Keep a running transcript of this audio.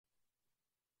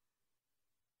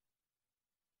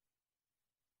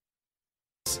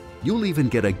Cavs. You'll even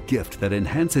get a gift that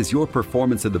enhances your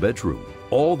performance in the bedroom.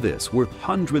 All this, worth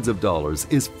hundreds of dollars,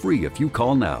 is free if you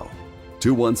call now.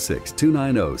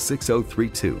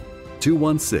 216-290-6032.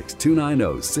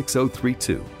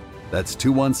 216-290-6032. That's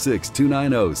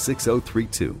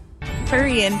 216-290-6032.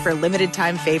 Hurry in for limited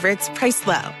time favorites priced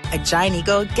low at Giant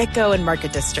Eagle, Get-Go, and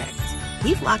Market District.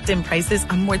 We've locked in prices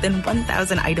on more than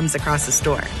 1,000 items across the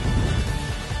store.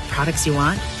 Products you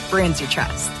want, brands you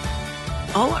trust.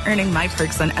 All earning My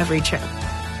Perks on every trip.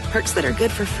 Perks that are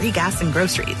good for free gas and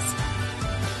groceries.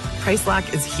 Price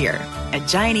Lock is here at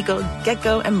Giant Eagle,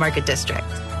 Get-Go, and Market District,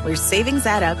 where savings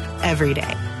add up every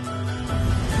day.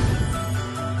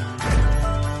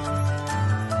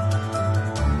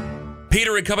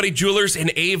 Peter and Company Jewelers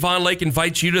in Avon Lake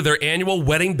invites you to their annual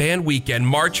wedding band weekend,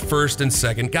 March 1st and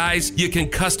 2nd. Guys, you can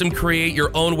custom create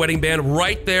your own wedding band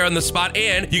right there on the spot,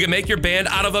 and you can make your band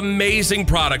out of amazing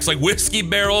products like whiskey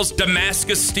barrels,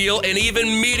 Damascus steel, and even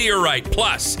meteorite.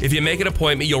 Plus, if you make an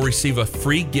appointment, you'll receive a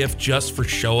free gift just for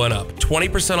showing up.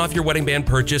 20% off your wedding band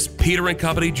purchase. Peter and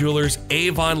Company Jewelers,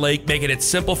 Avon Lake, making it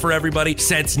simple for everybody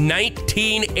since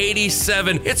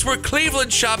 1987. It's where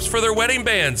Cleveland shops for their wedding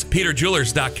bands.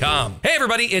 PeterJewelers.com. Hey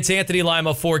everybody, it's Anthony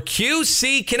Lima for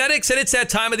QC Kinetics, and it's that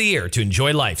time of the year to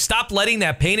enjoy life. Stop letting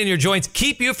that pain in your joints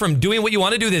keep you from doing what you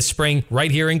want to do this spring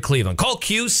right here in Cleveland. Call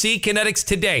QC Kinetics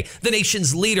today, the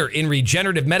nation's leader in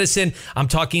regenerative medicine. I'm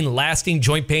talking lasting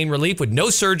joint pain relief with no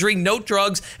surgery, no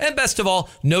drugs, and best of all,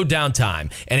 no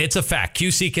downtime. And it's a fact.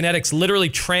 QC Kinetics literally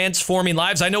transforming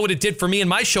lives. I know what it did for me and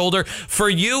my shoulder. For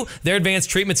you, their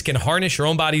advanced treatments can harness your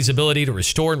own body's ability to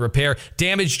restore and repair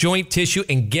damaged joint tissue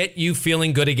and get you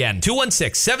feeling good again.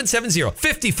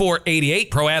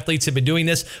 216-770-5488. Pro athletes have been doing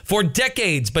this for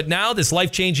decades, but now this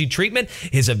life-changing treatment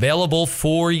is available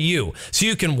for you. So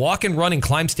you can walk and run and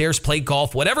climb stairs, play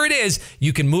golf, whatever it is,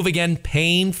 you can move again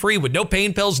pain-free with no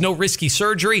pain pills, no risky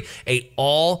surgery, a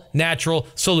all-natural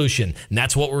solution. And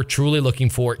that's what we're truly looking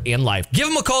for in life. Give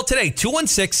them a call today,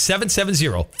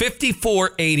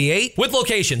 216-770-5488, with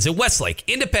locations in Westlake,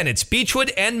 Independence,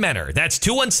 Beechwood, and Menor. That's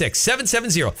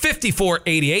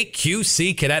 216-770-5488,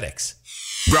 QC Kinetics.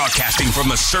 Broadcasting from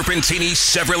the Serpentini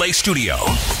Chevrolet studio.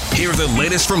 Hear the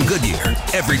latest from Goodyear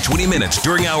every 20 minutes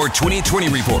during our 2020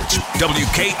 reports.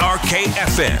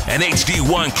 WKRK-FM and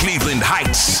HD1 Cleveland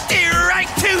Heights. Right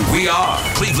to. We are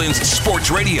Cleveland's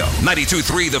sports radio.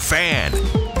 92.3 The Fan.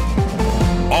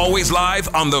 Always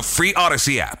live on the free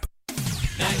Odyssey app.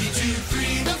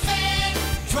 92.3 The Fan.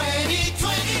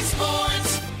 2020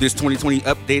 sports. This 2020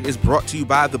 update is brought to you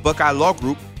by the Buckeye Law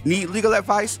Group. Need legal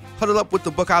advice? Huddle up with the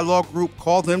Buckeye Law Group.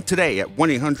 Call them today at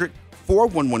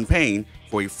 1-800-411-PAIN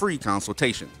for a free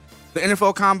consultation. The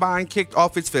NFL Combine kicked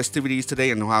off its festivities today,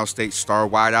 and Ohio State star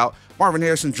wideout Marvin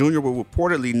Harrison Jr. will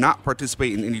reportedly not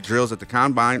participate in any drills at the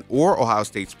Combine or Ohio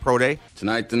State's Pro Day.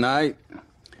 Tonight.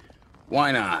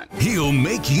 Why not? He'll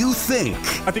make you think.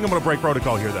 I think I'm going to break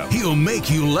protocol here, though. He'll make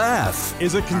you laugh.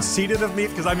 Is it conceited of me?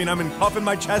 Because, I'm puffing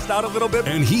my chest out a little bit.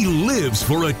 And he lives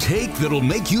for a take that'll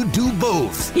make you do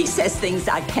both. He says things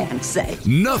I can't say.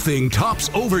 Nothing tops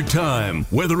overtime,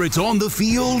 whether it's on the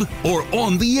field or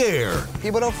on the air.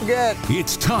 People don't forget.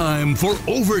 It's time for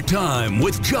Overtime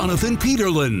with Jonathan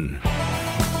Peterlin.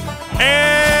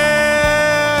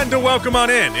 And welcome on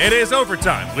in. It is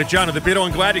Overtime with Jonathan Peterlin.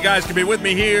 I'm glad you guys can be with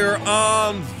me here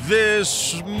on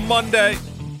this Monday.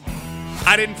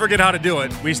 I didn't forget how to do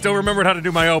it. We still remembered how to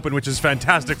do my open, which is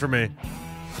fantastic for me.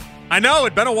 I know,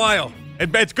 it's been a while.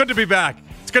 It's good to be back.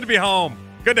 It's good to be home.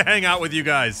 Good to hang out with you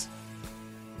guys.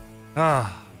 2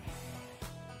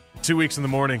 weeks in the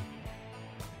morning.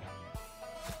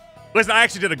 Listen, I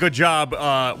actually did a good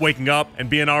job waking up and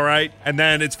being all right. And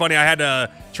then it's funny, I had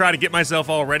to try to get myself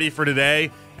all ready for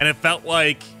today. And it felt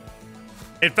like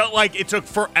it took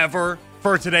forever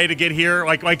for today to get here,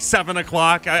 like 7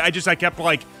 o'clock. I kept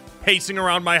like pacing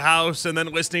around my house and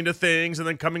then listening to things and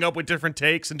then coming up with different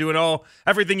takes and doing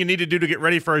everything you need to do to get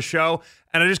ready for a show.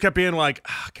 And I just kept being like,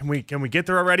 can we get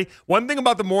there already? One thing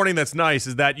about the morning that's nice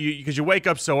is that because you wake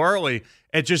up so early,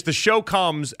 it's just the show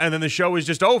comes and then the show is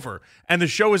just over. And the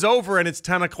show is over and it's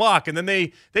 10 o'clock. And then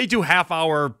they do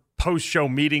half-hour post-show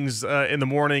meetings in the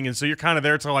morning, and so you're kind of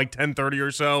there till like 10:30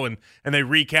 or so, and they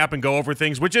recap and go over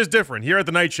things, which is different. Here at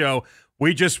the night show,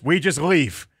 we just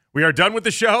leave. We are done with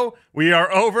the show. We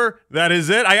are over. That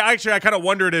is it. I kind of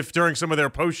wondered if during some of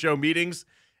their post-show meetings,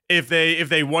 if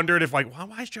they wondered if like,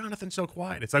 why is Jonathan so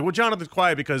quiet? It's like, well, Jonathan's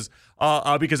quiet because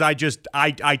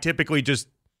I typically just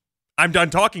I'm done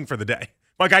talking for the day.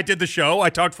 Like I did the show, I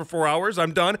talked for 4 hours,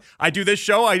 I'm done. I do this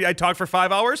show, I talk for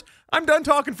 5 hours, I'm done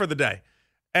talking for the day.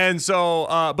 And so,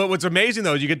 but what's amazing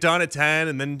though, is you get done at 10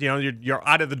 and then, you're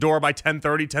out of the door by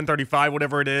 10:30, 10:35,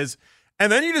 whatever it is.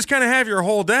 And then you just kind of have your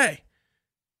whole day.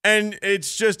 And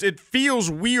it feels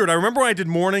weird. I remember when I did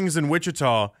mornings in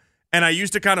Wichita, and I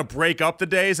used to kind of break up the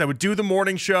days. I would do the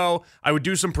morning show. I would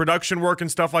do some production work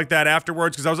and stuff like that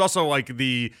afterwards, because I was also like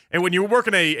and when you work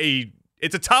in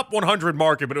it's a top 100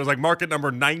 market, but it was like market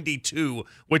number 92,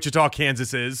 Wichita,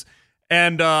 Kansas is.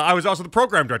 And I was also the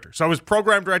program director. So I was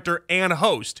program director and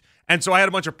host. And so I had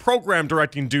a bunch of program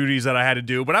directing duties that I had to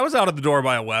do, but I was out of the door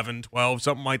by 11, 12,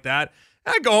 something like that.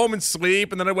 And I'd go home and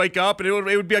sleep, and then I'd wake up, and it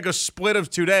would be like a split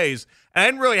of 2 days. And I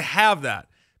didn't really have that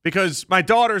because my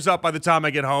daughter's up by the time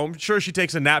I get home. Sure, she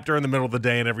takes a nap during the middle of the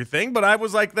day and everything, but I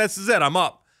was like, this is it. I'm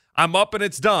up and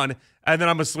it's done. And then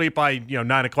I'm asleep by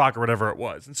 9 o'clock or whatever it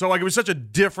was. And so like it was such a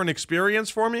different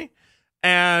experience for me.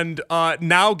 And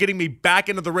now getting me back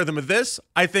into the rhythm of this,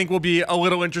 I think will be a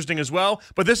little interesting as well.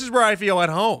 But this is where I feel at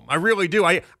home. I really do.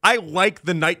 I like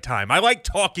the nighttime. I like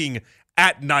talking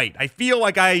at night. I feel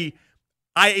like I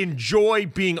enjoy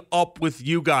being up with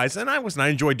you guys. And I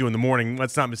enjoy doing the morning.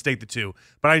 Let's not mistake the two.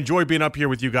 But I enjoy being up here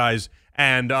with you guys.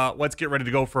 And let's get ready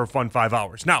to go for a fun 5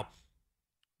 hours. Now,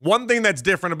 one thing that's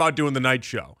different about doing the night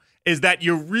show is that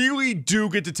you really do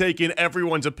get to take in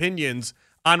everyone's opinions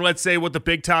on, let's say, what the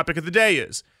big topic of the day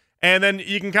is. And then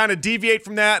you can kind of deviate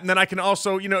from that. And then I can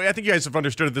also, I think you guys have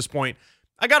understood at this point,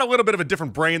 I got a little bit of a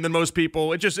different brain than most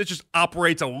people. It just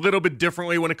operates a little bit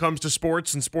differently when it comes to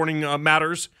sports and sporting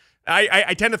matters.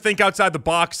 I tend to think outside the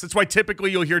box. That's why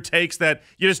typically you'll hear takes that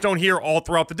you just don't hear all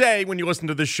throughout the day when you listen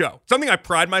to this show. Something I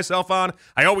pride myself on.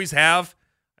 I always have.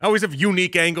 I always have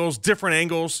unique angles, different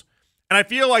angles. And I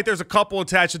feel like there's a couple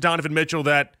attached to Donovan Mitchell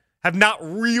that have not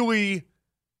really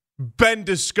been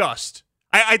discussed.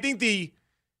 I think the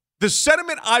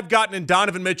sentiment I've gotten in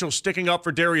Donovan Mitchell sticking up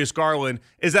for Darius Garland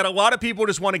is that a lot of people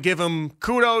just want to give him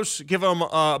kudos, give him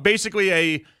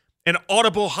basically an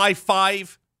audible high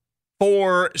five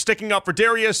for sticking up for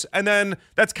Darius, and then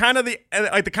that's kind of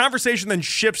the conversation then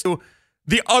shifts to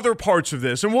the other parts of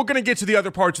this, and we're going to get to the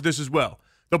other parts of this as well.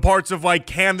 The parts of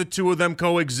can the two of them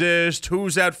coexist?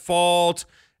 Who's at fault?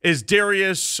 Is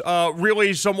Darius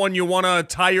really someone you want to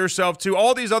tie yourself to?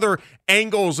 All these other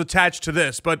angles attached to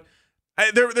this. But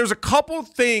there's a couple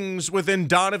things within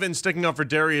Donovan sticking up for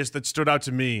Darius that stood out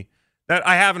to me that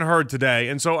I haven't heard today.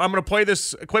 And so I'm going to play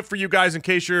this clip for you guys in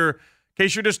case you're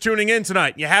just tuning in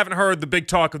tonight. You haven't heard the big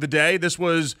talk of the day. This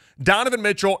was Donovan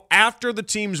Mitchell after the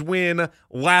team's win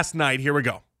last night. Here we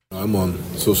go. I'm on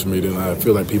social media, and I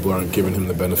feel like people aren't giving him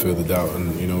the benefit of the doubt.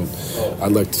 And,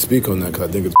 I'd like to speak on that because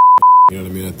I think it's you know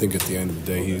what I mean? I think at the end of the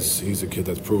day, he's a kid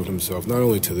that's proven himself, not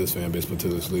only to this fan base, but to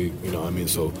this league.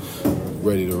 So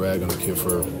ready to rag on a kid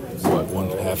for, one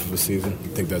half of a season? I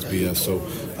think that's BS. So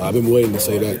I've been waiting to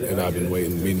say that, and I've been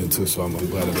meaning to, so I'm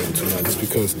glad I'm able to tonight, just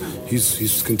because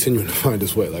he's continuing to find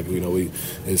his way.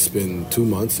 It's been 2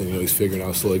 months, and, he's figuring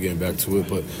out, slowly getting back to it.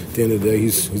 But at the end of the day,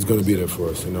 he's going to be there for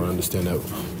us. I understand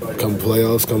that come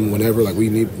playoffs, come whenever, we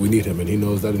need him, and he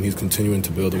knows that, and he's continuing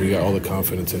to build, and we got all the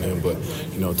confidence in him. But,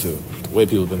 the way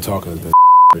people have been talking has been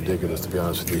ridiculous, to be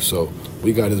honest with you. So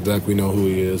we got his back. We know who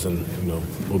he is, and,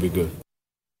 we'll be good.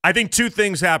 I think two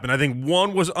things happened. I think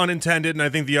one was unintended, and I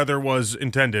think the other was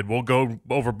intended. We'll go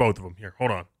over both of them here.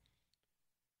 Hold on.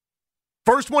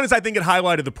 First one is I think it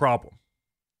highlighted the problem.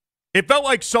 It felt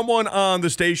like someone on the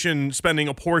station spending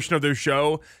a portion of their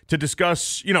show to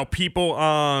discuss, people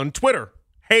on Twitter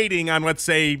hating on, let's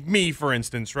say, me, for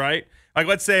instance, right?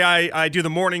 Let's say I do the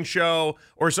morning show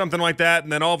or something like that,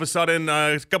 and then all of a sudden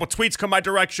a couple tweets come my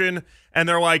direction, and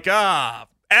they're like,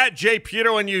 at Jay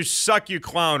Peterlin, you suck, you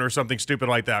clown, or something stupid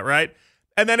like that, right?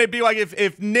 And then it'd be like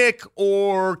if Nick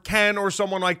or Ken or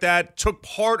someone like that took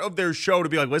part of their show to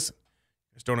be like, listen,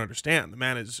 you just don't understand. The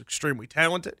man is extremely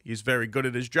talented. He's very good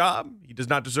at his job. He does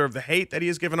not deserve the hate that he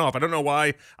has given off. I don't know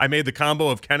why I made the combo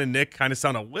of Ken and Nick kind of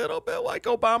sound a little bit like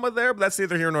Obama there, but that's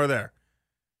neither here nor there.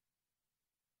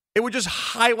 It would just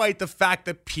highlight the fact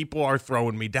that people are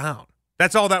throwing me down.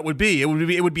 That's all that would be. It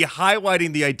would be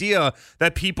highlighting the idea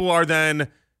that people are then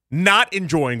not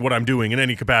enjoying what I'm doing in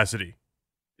any capacity.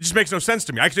 It just makes no sense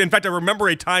to me. Actually, in fact, I remember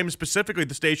a time specifically at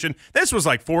the station. This was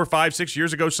 4, 5, 6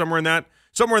 years ago, somewhere in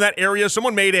that area.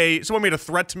 Someone made a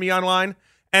threat to me online.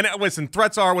 And listen,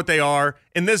 threats are what they are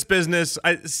in this business.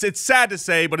 It's sad to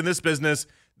say, but in this business,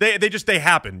 they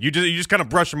happen. You just kind of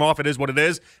brush them off. It is what it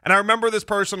is. And I remember this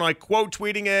person quote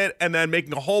tweeting it and then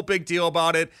making a whole big deal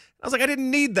about it. I was like, I didn't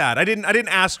need that. I didn't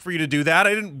ask for you to do that.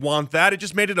 I didn't want that. It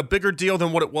just made it a bigger deal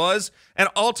than what it was. And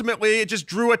ultimately, it just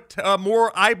drew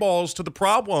more eyeballs to the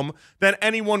problem than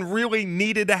anyone really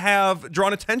needed to have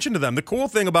drawn attention to them. The cool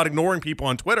thing about ignoring people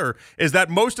on Twitter is that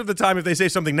most of the time, if they say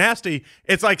something nasty,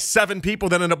 it's 7 people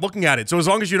that end up looking at it. So as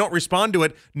long as you don't respond to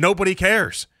it, nobody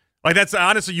cares. Like, that's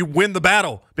honestly, you win the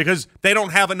battle because they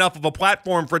don't have enough of a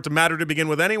platform for it to matter to begin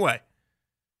with anyway.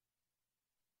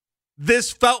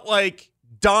 This felt like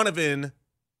Donovan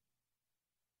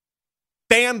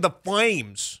fanned the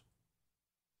flames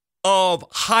of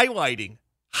highlighting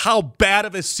how bad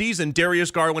of a season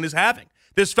Darius Garland is having.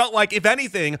 This felt like, if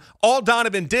anything, all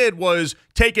Donovan did was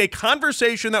take a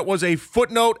conversation that was a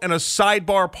footnote and a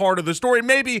sidebar part of the story.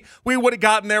 Maybe we would have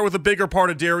gotten there with a bigger part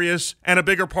of Darius and a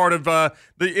bigger part of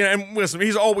and listen,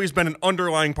 he's always been an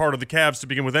underlying part of the Cavs to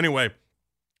begin with anyway.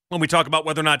 When we talk about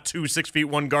whether or not 2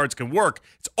 6'1" guards can work,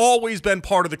 it's always been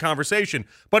part of the conversation.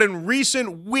 But in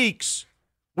recent weeks,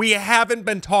 we haven't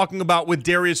been talking about, with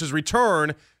Darius's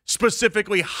return,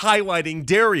 specifically highlighting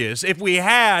Darius. If we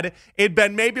had, it'd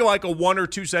been maybe like a 1 or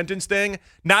 2 sentence thing,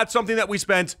 not something that we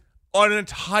spent an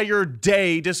entire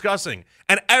day discussing.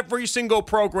 And every single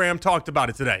program talked about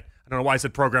it today. I don't know why I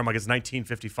said program like it's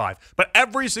 1955, but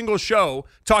every single show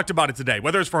talked about it today,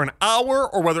 whether it's for an hour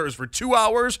or whether it was for 2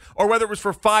 hours or whether it was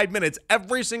for 5 minutes.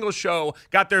 Every single show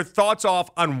got their thoughts off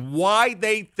on why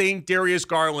they think Darius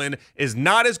Garland is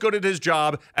not as good at his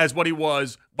job as what he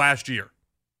was last year.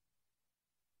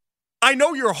 I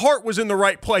know your heart was in the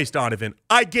right place, Donovan.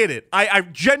 I get it. I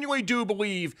genuinely do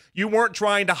believe you weren't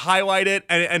trying to highlight it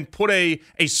and put a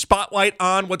spotlight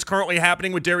on what's currently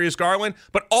happening with Darius Garland,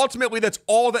 but ultimately that's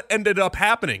all that ended up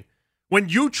happening. When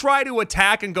you try to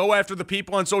attack and go after the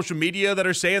people on social media that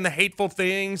are saying the hateful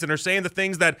things and are saying the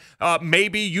things that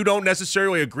maybe you don't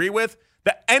necessarily agree with,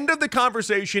 the end of the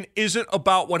conversation isn't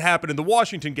about what happened in the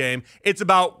Washington game. It's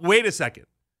about, wait a second,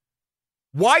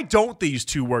 why don't these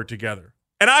two work together?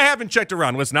 And I haven't checked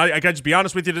around. Listen, I got to just be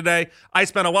honest with you today. I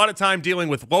spent a lot of time dealing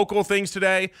with local things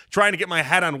today, trying to get my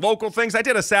head on local things. I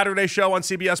did a Saturday show on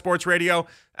CBS Sports Radio.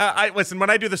 Listen,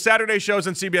 when I do the Saturday shows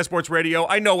on CBS Sports Radio,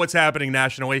 I know what's happening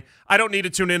nationally. I don't need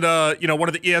to tune into one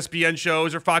of the ESPN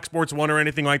shows or Fox Sports 1 or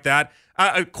anything like that.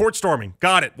 Court storming.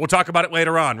 Got it. We'll talk about it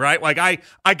later on, right? Like,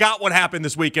 I got what happened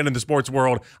this weekend in the sports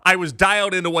world. I was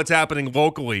dialed into what's happening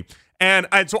locally. And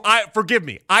so forgive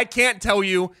me. I can't tell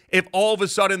you if all of a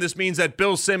sudden this means that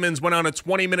Bill Simmons went on a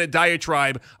 20-minute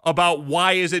diatribe about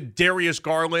why is it Darius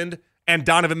Garland and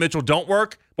Donovan Mitchell don't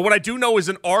work. But what I do know is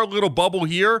in our little bubble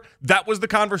here, that was the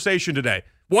conversation today.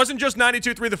 Wasn't just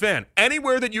 92.3 The Fan.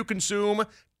 Anywhere that you consume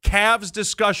Cavs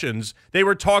discussions, they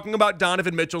were talking about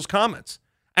Donovan Mitchell's comments.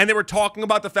 And they were talking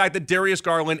about the fact that Darius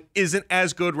Garland isn't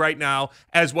as good right now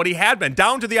as what he had been,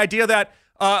 down to the idea that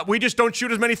we just don't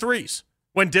shoot as many threes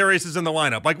when Darius is in the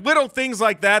lineup. Like little things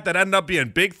like that end up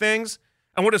being big things.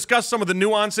 And we'll discuss some of the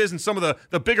nuances and some of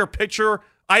the bigger picture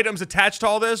items attached to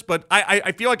all this. But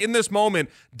I feel like in this moment,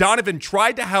 Donovan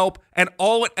tried to help, and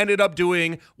all it ended up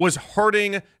doing was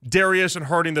hurting Darius and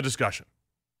hurting the discussion.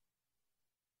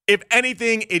 If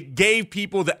anything, it gave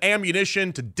people the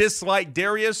ammunition to dislike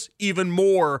Darius, even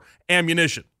more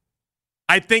ammunition.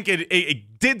 I think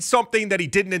it did something that he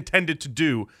didn't intend it to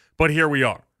do, but here we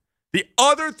are. The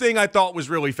other thing I thought was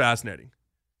really fascinating,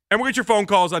 and we'll get your phone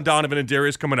calls on Donovan and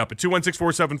Darius coming up at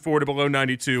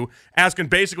 216-474-0092, asking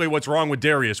basically what's wrong with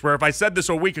Darius, where if I said this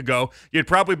a week ago, you'd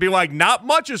probably be like, not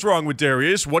much is wrong with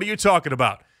Darius. What are you talking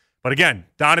about? But again,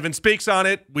 Donovan speaks on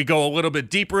it. We go a little bit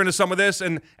deeper into some of this,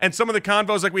 and some of the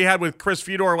convos like we had with Chris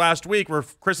Fedor last week, where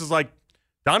Chris is like,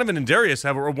 Donovan and Darius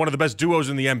are one of the best duos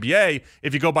in the NBA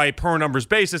if you go by a per numbers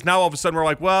basis. Now all of a sudden we're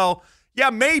like, well, yeah,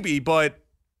 maybe, but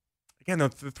again, the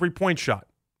three-point shot,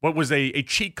 what was a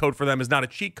cheat code for them is not a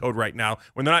cheat code right now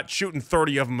when they're not shooting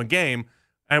 30 of them a game,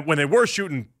 and when they were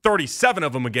shooting 37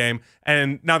 of them a game,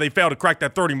 and now they failed to crack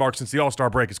that 30 mark since the All-Star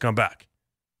break has come back.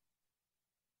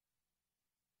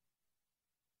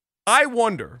 I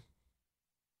wonder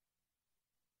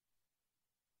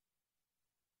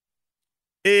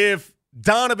if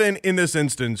Donovan in this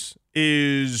instance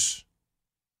is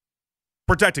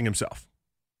protecting himself.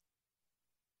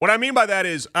 What I mean by that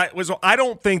is I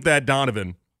don't think that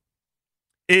Donovan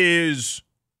is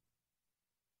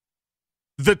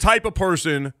the type of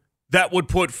person that would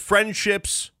put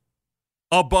friendships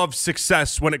above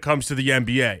success when it comes to the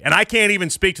NBA. And I can't even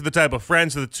speak to the type of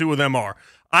friends that the two of them are.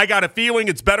 I got a feeling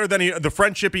it's better than the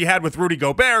friendship he had with Rudy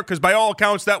Gobert, because by all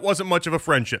accounts, that wasn't much of a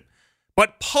friendship.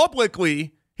 But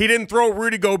publicly, he didn't throw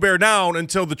Rudy Gobert down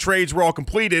until the trades were all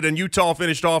completed and Utah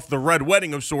finished off the red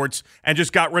wedding of sorts and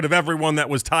just got rid of everyone that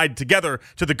was tied together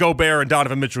to the Gobert and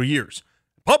Donovan Mitchell years.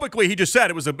 Publicly, he just said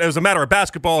it was a matter of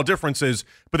basketball differences,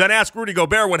 but then asked Rudy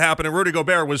Gobert what happened, and Rudy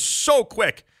Gobert was so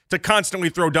quick to constantly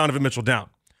throw Donovan Mitchell down.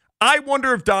 I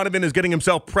wonder if Donovan is getting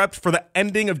himself prepped for the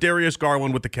ending of Darius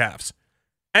Garland with the Cavs.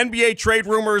 NBA trade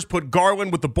rumors put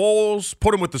Garland with the Bulls,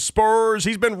 put him with the Spurs.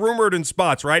 He's been rumored in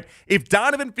spots, right? If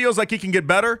Donovan feels like he can get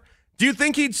better, do you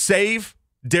think he'd save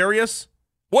Darius?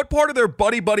 What part of their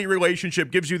buddy-buddy relationship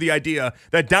gives you the idea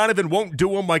that Donovan won't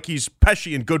do him like he's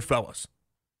Pesci and Goodfellas?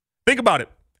 Think about it.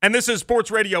 And this is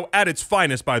sports radio at its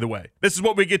finest, by the way. This is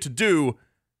what we get to do.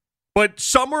 But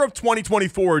summer of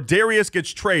 2024, Darius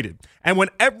gets traded. And when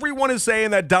everyone is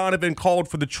saying that Donovan called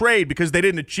for the trade because they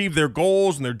didn't achieve their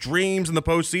goals and their dreams in the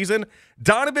postseason,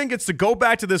 Donovan gets to go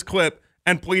back to this clip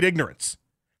and plead ignorance.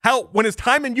 Hell, when his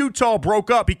time in Utah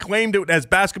broke up, he claimed it as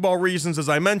basketball reasons, as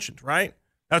I mentioned, right?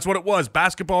 That's what it was,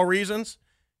 basketball reasons.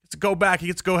 He gets to go back. He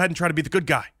gets to go ahead and try to be the good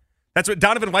guy. That's what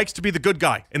Donovan likes, to be the good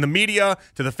guy. In the media,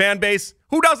 to the fan base.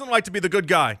 Who doesn't like to be the good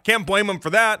guy? Can't blame him for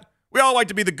that. We all like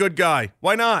to be the good guy.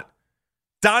 Why not?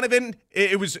 Donovan,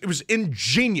 it was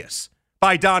ingenious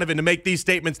by Donovan to make these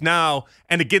statements now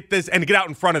and to get this and to get out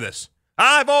in front of this.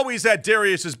 I've always had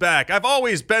Darius's back. I've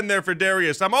always been there for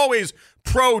Darius. I'm always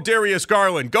pro Darius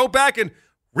Garland. Go back and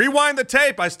rewind the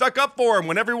tape. I stuck up for him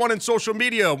when everyone in social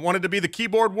media wanted to be the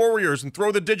keyboard warriors and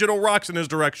throw the digital rocks in his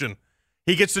direction.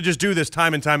 He gets to just do this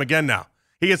time and time again now.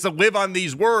 He gets to live on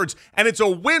these words, and it's a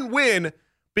win-win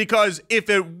because if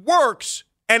it works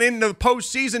and in the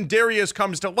postseason Darius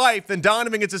comes to life, then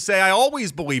Donovan gets to say, I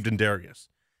always believed in Darius.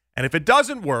 And if it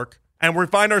doesn't work, and we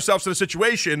find ourselves in a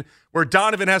situation where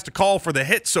Donovan has to call for the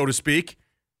hit, so to speak,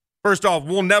 first off,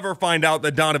 we'll never find out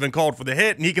that Donovan called for the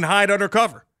hit, and he can hide under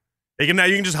cover. You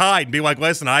can just hide and be like,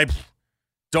 listen, I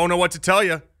don't know what to tell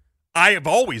you. I have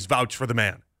always vouched for the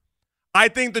man. I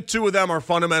think the two of them are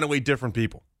fundamentally different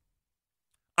people.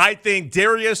 I think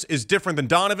Darius is different than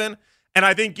Donovan, and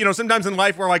I think, sometimes in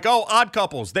life we're like, oh, odd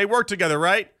couples, they work together,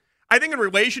 right? I think in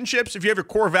relationships, if you have your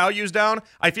core values down,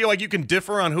 I feel like you can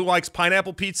differ on who likes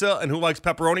pineapple pizza and who likes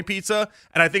pepperoni pizza,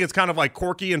 and I think it's kind of like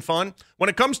quirky and fun. When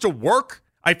it comes to work,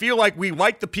 I feel like we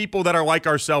like the people that are like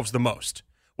ourselves the most.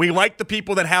 We like the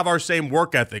people that have our same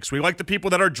work ethics. We like the people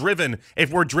that are driven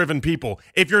if we're driven people.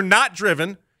 If you're not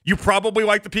driven, you probably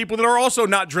like the people that are also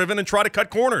not driven and try to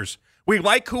cut corners. We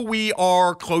like who we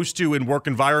are close to in work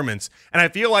environments. And I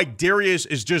feel like Darius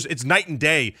is it's night and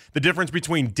day, the difference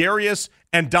between Darius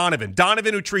and Donovan.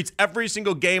 Donovan, who treats every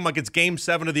single game like it's Game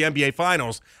 7 of the NBA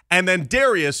Finals. And then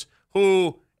Darius,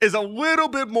 who is a little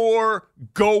bit more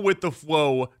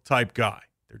go-with-the-flow type guy.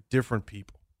 They're different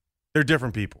people.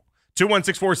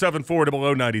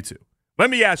 216-474-0092. Let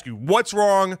me ask you, what's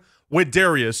wrong with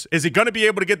Darius? Is he going to be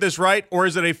able to get this right, or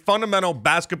is it a fundamental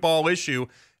basketball issue?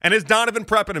 And is Donovan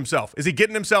prepping himself? Is he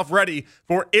getting himself ready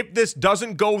for if this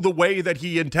doesn't go the way that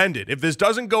he intended? If this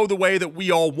doesn't go the way that we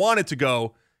all want it to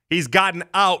go, he's gotten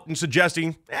out and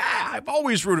suggesting, I've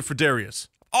always rooted for Darius.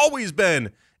 Always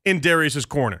been in Darius's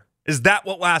corner. Is that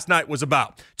what last night was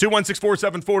about?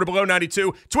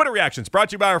 216-474-0092. Twitter reactions brought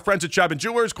to you by our friends at Chubb &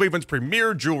 Jewelers, Cleveland's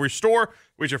premier jewelry store.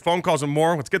 We your phone calls and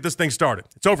more. Let's get this thing started.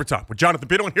 It's overtime with Jonathan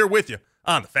Biddle here with you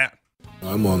on The Fan.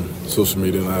 I'm on social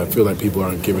media, and I feel like people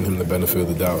aren't giving him the benefit of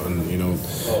the doubt. And,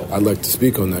 I'd like to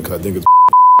speak on that because I think it's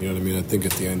you know what I mean? I think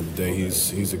at the end of the day,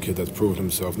 he's a kid that's proven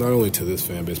himself, not only to this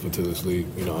fan base, but to this league.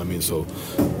 So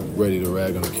ready to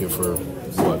rag on a kid for,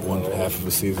 one half of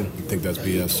a season? I think that's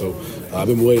BS. So I've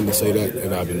been waiting to say that,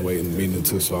 and I've been meaning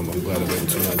to, so I'm glad I'm able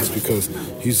to now, just because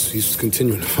he's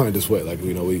continuing to find his way.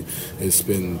 It's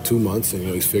been 2 months, and,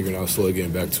 he's figuring out, slowly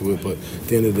getting back to it. But at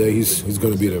the end of the day, he's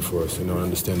going to be there for us. I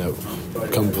understand that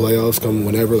come playoffs, come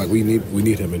whenever, we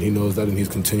need him, and he knows that, and he's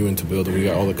continuing to build, and we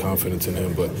got all the confidence in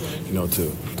him. But,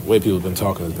 the way people have been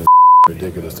talking has been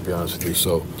ridiculous, to be honest with you.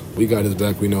 So we got his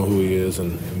back. We know who he is,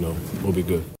 and, we'll be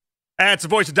good. That's the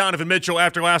voice of Donovan Mitchell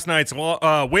after last night's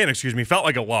win. Felt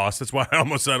like a loss. That's why I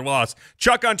almost said loss.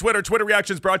 Chuck on Twitter. Twitter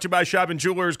reactions brought to you by Chubb &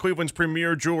 Jewelers, Cleveland's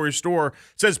premier jewelry store.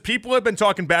 Says people have been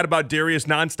talking bad about Darius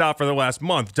nonstop for the last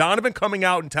month. Donovan coming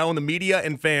out and telling the media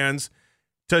and fans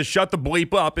to shut the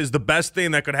bleep up is the best thing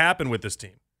that could happen with this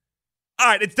team. All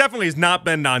right, it definitely has not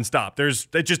been nonstop.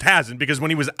 It just hasn't, because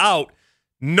when he was out,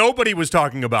 nobody was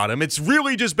talking about him. It's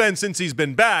really just been since he's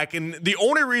been back, and the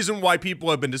only reason why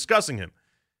people have been discussing him,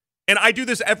 and I do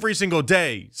this every single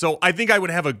day, so I think I would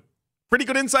have a pretty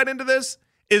good insight into this,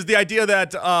 is the idea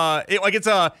that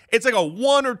it's like a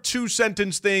 1 or 2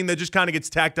 sentence thing that just kind of gets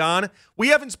tacked on. We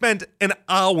haven't spent an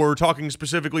hour talking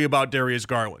specifically about Darius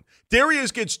Garland.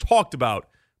 Darius gets talked about,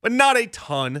 but not a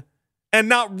ton, and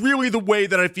not really the way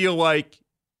that I feel like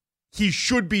he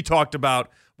should be talked about.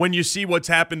 When you see what's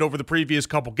happened over the previous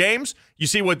couple games, you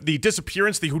see what the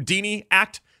disappearance, the Houdini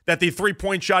act that the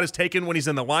 3-point shot is taken when he's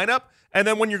in the lineup, and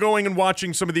then when you're going and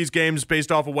watching some of these games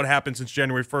based off of what happened since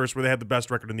January 1st, where they had the best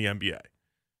record in the NBA.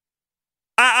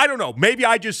 I don't know. Maybe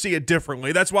I just see it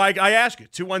differently. That's why I ask you.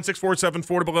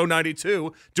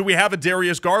 216-474-0092. Do we have a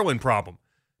Darius Garland problem?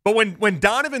 But when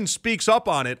Donovan speaks up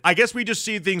on it, I guess we just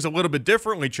see things a little bit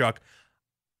differently, Chuck.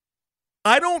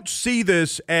 I don't see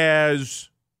this as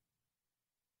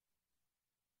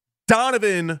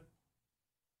Donovan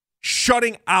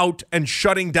shutting out and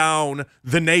shutting down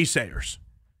the naysayers.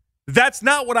 That's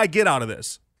not what I get out of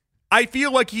this. I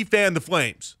feel like he fanned the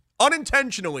flames.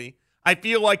 Unintentionally, I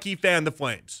feel like he fanned the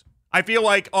flames. I feel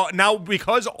like now,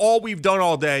 because all we've done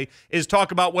all day is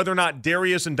talk about whether or not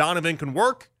Darius and Donovan can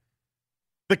work,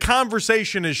 the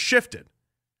conversation has shifted.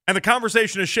 And the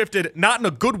conversation has shifted not in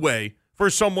a good way for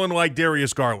someone like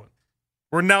Darius Garland,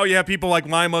 where now you have people like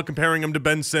Lima comparing him to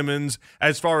Ben Simmons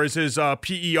as far as his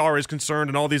PER is concerned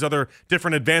and all these other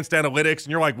different advanced analytics.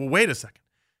 And you're like, well, wait a second.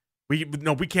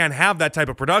 We can't have that type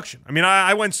of production. I mean,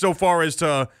 I went so far as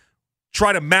to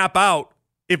try to map out,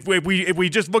 if we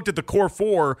just looked at the core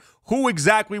four, who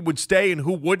exactly would stay and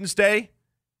who wouldn't stay.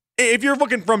 If you're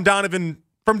looking from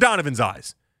Donovan's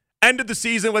eyes, end of the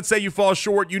season, let's say you fall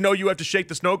short, you have to shake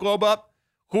the snow globe up.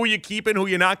 Who are you keeping? Who are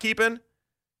you not keeping?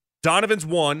 Donovan's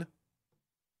one.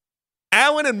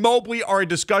 Allen and Mobley are a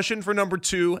discussion for number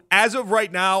two. As of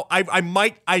right now, I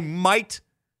might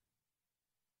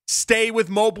stay with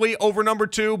Mobley over number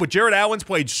two, but Jared Allen's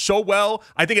played so well.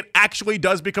 I think it actually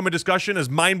does become a discussion, as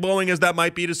mind-blowing as that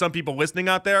might be to some people listening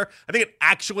out there. I think it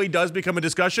actually does become a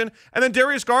discussion. And then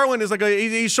Darius Garland is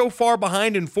he's so far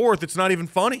behind in fourth, it's not even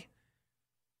funny.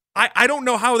 I don't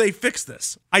know how they fix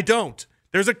this. I don't.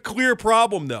 There's a clear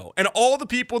problem, though. And all the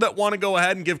people that want to go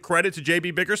ahead and give credit to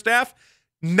JB Bickerstaff,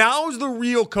 now's the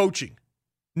real coaching.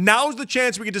 Now's the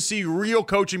chance we get to see real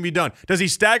coaching be done. Does he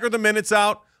stagger the minutes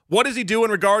out? What does he do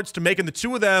in regards to making the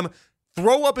two of them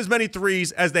throw up as many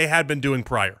threes as they had been doing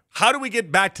prior? How do we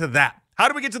get back to that? How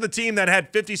do we get to the team that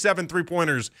had 57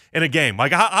 three-pointers in a game?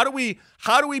 Like, how do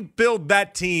we build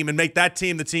that team and make that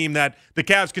team the team that the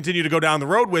Cavs continue to go down the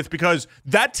road with? Because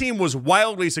that team was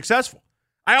wildly successful.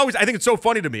 I think it's so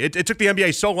funny to me. It took the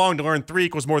NBA so long to learn 3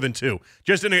 equals more than 2.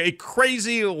 Just in a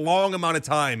crazy long amount of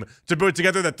time to put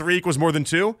together that 3 equals more than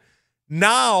 2.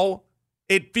 Now,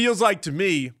 it feels like to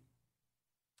me,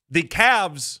 the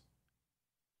Cavs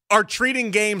are treating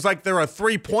games like they're a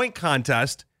 3-point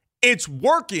contest. It's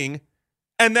working.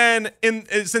 And then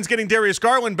since getting Darius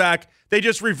Garland back, they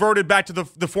just reverted back to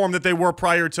the form that they were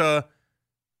prior to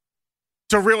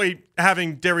really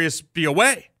having Darius be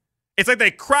away. It's like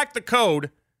they cracked the code,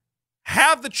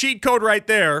 have the cheat code right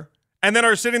there, and then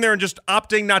are sitting there and just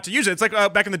opting not to use it. It's like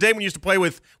back in the day when we used to play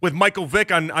with Michael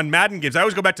Vick on Madden games. I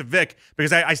always go back to Vick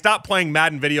because I stopped playing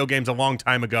Madden video games a long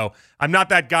time ago. I'm not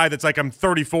that guy that's like, I'm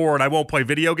 34 and I won't play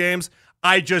video games.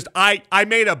 I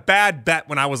made a bad bet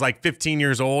when I was like 15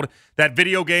 years old that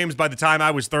video games by the time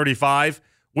I was 35,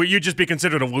 you'd just be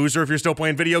considered a loser if you're still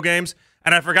playing video games.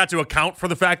 And I forgot to account for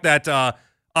the fact that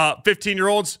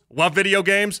 15-year-olds love video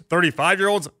games,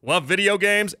 35-year-olds love video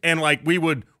games, and like we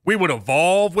would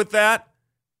evolve with that.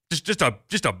 Just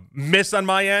a miss on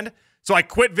my end. So I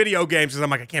quit video games because I'm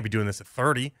like, I can't be doing this at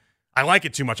 30. I like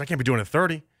it too much. I can't be doing it at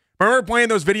 30. Remember playing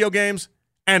those video games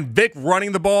and Vic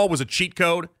running the ball was a cheat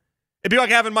code? It'd be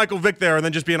like having Michael Vick there and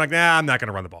then just being like, nah, I'm not going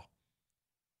to run the ball.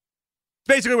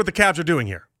 Basically what the Cavs are doing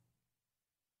here.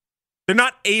 They're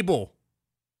not able,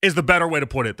 is the better way to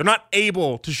put it. They're not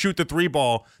able to shoot the 3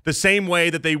 ball the same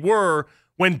way that they were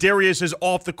when Darius is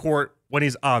off the court when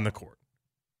he's on the court.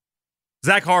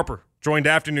 Zach Harper joined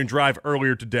Afternoon Drive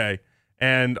earlier today,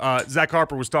 and Zach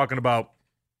Harper was talking about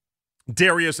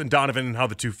Darius and Donovan and how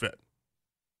the two fit.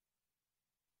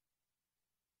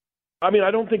 I mean,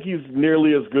 I don't think he's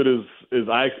nearly as good as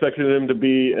I expected him to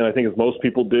be, and I think as most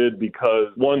people did, because,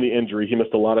 one, the injury, he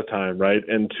missed a lot of time, right?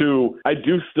 And two, I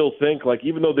do still think, like,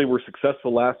 even though they were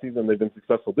successful last season, they've been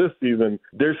successful this season,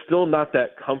 there's still not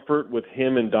that comfort with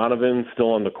him and Donovan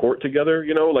still on the court together,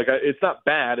 you know? Like, it's not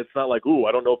bad. It's not like, ooh,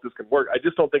 I don't know if this can work. I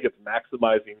just don't think it's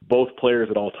maximizing both players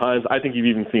at all times. I think you've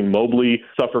even seen Mobley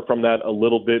suffer from that a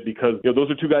little bit because, you know, those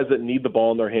are two guys that need the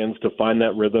ball in their hands to find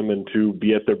that rhythm and to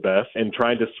be at their best, and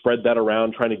trying to spread that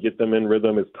around, trying to get them in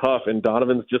rhythm is tough, and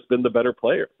Donovan's just been the better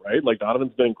player, right? Like,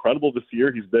 Donovan's been incredible this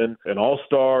year. He's been an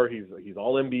all-star. He's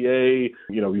all NBA.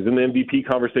 You know, he's in the MVP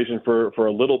conversation for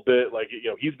a little bit. Like, you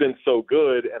know, he's been so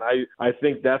good, and I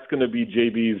think that's going to be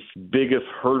JB's biggest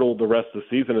hurdle the rest of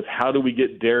the season is how do we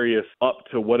get Darius up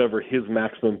to whatever his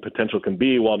maximum potential can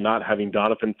be while not having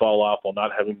Donovan fall off, while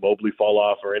not having Mobley fall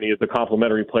off, or any of the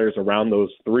complementary players around those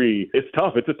three. It's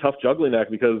tough. It's a tough juggling act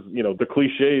because, you know, the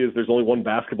cliche is there's only one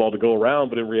basketball to go around,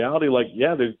 but in reality, like,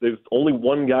 yeah, there's only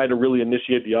one guy to really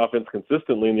initiate the offense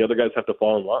consistently, and the other guys have to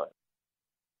fall in line.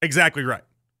 Exactly right.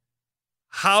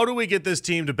 How do we get this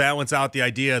team to balance out the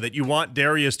idea that you want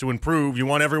Darius to improve, you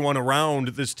want everyone around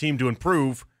this team to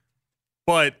improve,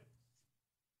 but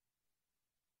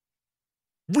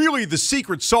really the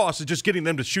secret sauce is just getting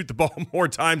them to shoot the ball more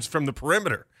times from the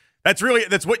perimeter. That's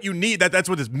what you need. That's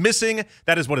what is missing.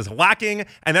 That is what is lacking.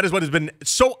 And that is what has been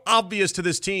so obvious to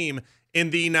this team in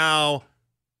the now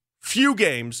few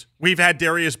games we've had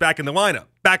Darius back in the lineup,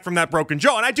 back from that broken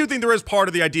jaw. And I do think there is part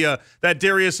of the idea that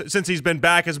Darius, since he's been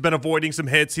back, has been avoiding some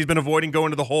hits. He's been avoiding going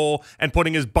to the hole and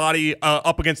putting his body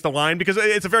up against the line because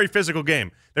it's a very physical game.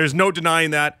 There's no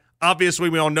denying that. Obviously,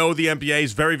 we all know the NBA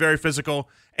is very, very physical.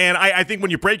 And I think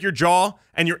when you break your jaw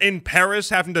and you're in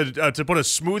Paris having to put a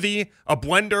smoothie, a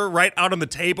blender right out on the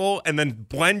table and then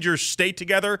blend your steak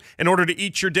together in order to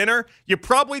eat your dinner, you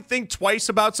probably think twice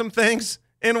about some things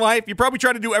in life. You probably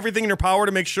try to do everything in your power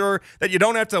to make sure that you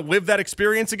don't have to live that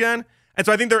experience again. And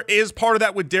so I think there is part of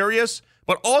that with Darius.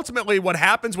 But ultimately, what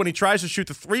happens when he tries to shoot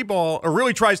the three ball or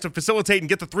really tries to facilitate and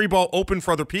get the three ball open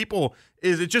for other people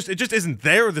is it just isn't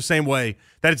there the same way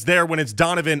that it's there when it's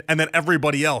Donovan and then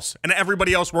everybody else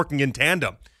working in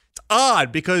tandem. It's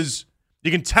odd because you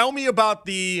can tell me about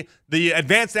the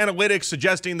advanced analytics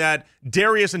suggesting that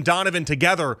Darius and Donovan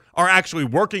together are actually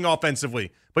working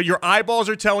offensively, but your eyeballs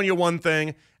are telling you one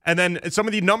thing, and then some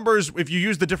of the numbers, if you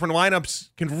use the different lineups,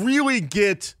 can really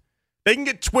get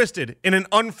twisted in an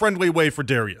unfriendly way for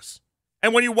Darius.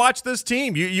 And when you watch this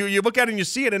team, you look at it and you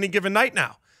see it any given night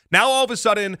now. Now all of a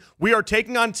sudden, we are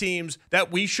taking on teams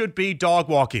that we should be dog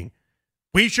walking.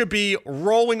 We should be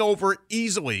rolling over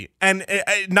easily. And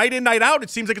night in, night out, it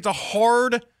seems like it's a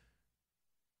hard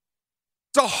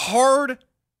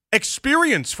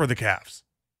experience for the Cavs.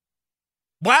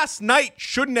 Last night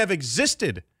shouldn't have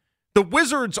existed. The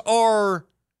Wizards are...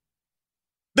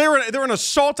 They're an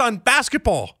assault on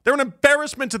basketball. They're an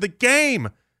embarrassment to the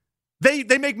game. They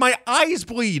make my eyes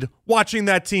bleed watching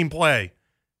that team play.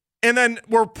 And then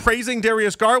we're praising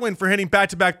Darius Garland for hitting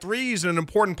back-to-back threes in an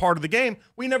important part of the game.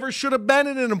 We never should have been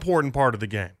in an important part of the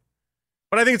game.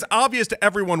 But I think it's obvious to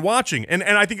everyone watching. And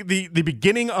I think the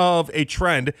beginning of a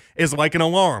trend is like an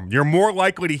alarm. You're more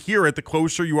likely to hear it the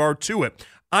closer you are to it.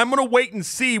 I'm going to wait and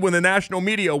see when the national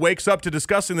media wakes up to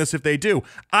discussing this if they do.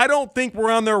 I don't think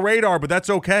we're on their radar, but that's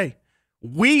okay.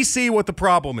 We see what the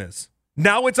problem is.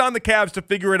 Now it's on the Cavs to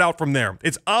figure it out from there.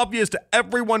 It's obvious to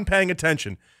everyone paying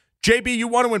attention. JB, you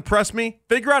want to impress me?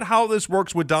 Figure out how this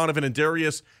works with Donovan and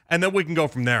Darius, and then we can go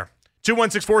from there.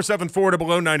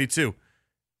 216-474-0092.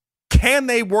 Can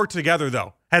they work together,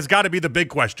 though? Has got to be the big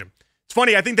question. It's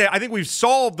funny. I think we've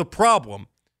solved the problem.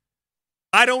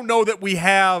 I don't know that we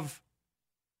have...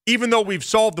 Even though we've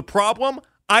solved the problem,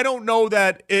 I don't know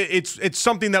that it's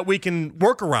something that we can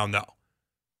work around, though.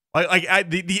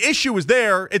 The issue is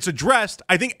there. It's addressed.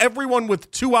 I think everyone with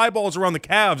two eyeballs around the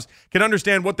Cavs can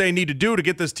understand what they need to do to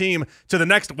get this team to the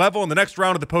next level in the next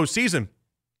round of the postseason.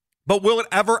 But will it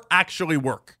ever actually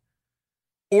work?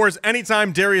 Or is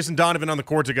anytime Darius and Donovan on the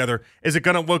court together, is it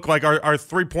going to look like our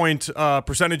three-point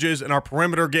percentages and our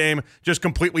perimeter game just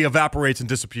completely evaporates and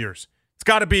disappears? It's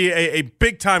got to be a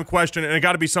big-time question, and it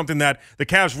got to be something that the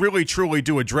Cavs really, truly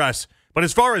do address. But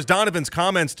as far as Donovan's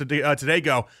comments today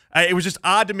go, it was just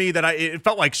odd to me that it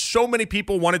felt like so many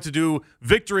people wanted to do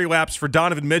victory laps for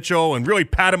Donovan Mitchell and really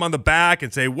pat him on the back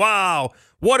and say, wow,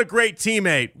 what a great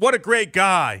teammate. What a great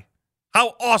guy.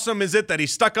 How awesome is it that he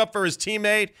stuck up for his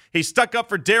teammate? He stuck up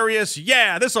for Darius.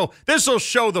 Yeah, this'll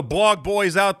show the blog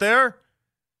boys out there.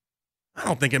 I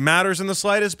don't think it matters in the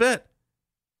slightest bit.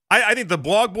 I think the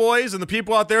blog boys and the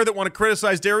people out there that want to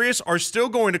criticize Darius are still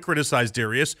going to criticize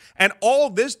Darius. And all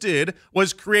this did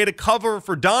was create a cover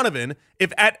for Donovan.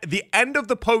 If at the end of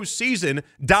the postseason,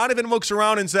 Donovan looks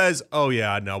around and says, oh,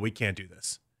 yeah, no, we can't do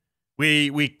this.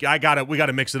 We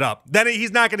gotta mix it up. Then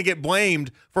he's not going to get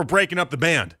blamed for breaking up the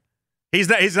band. He's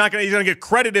going to get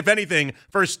credit, if anything,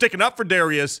 for sticking up for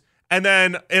Darius. And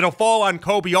then it'll fall on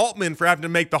Kobe Altman for having to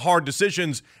make the hard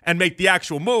decisions and make the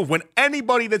actual move. When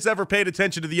anybody that's ever paid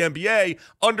attention to the NBA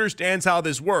understands how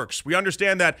this works. We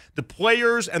understand that the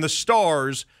players and the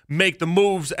stars make the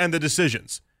moves and the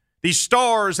decisions. These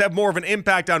stars have more of an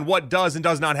impact on what does and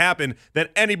does not happen than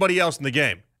anybody else in the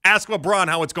game. Ask LeBron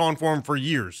how it's gone for him for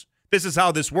years. This is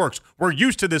how this works. We're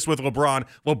used to this with LeBron.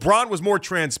 LeBron was more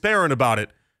transparent about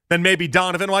it than maybe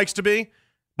Donovan likes to be.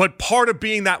 But part of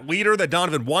being that leader that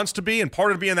Donovan wants to be and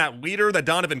part of being that leader that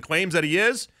Donovan claims that he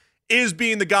is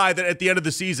being the guy that at the end of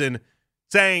the season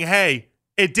saying, hey,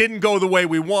 it didn't go the way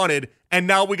we wanted, and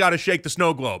now we got to shake the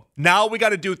snow globe. Now we got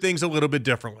to do things a little bit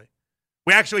differently.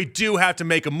 We actually do have to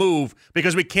make a move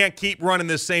because we can't keep running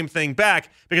this same thing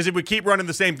back, because if we keep running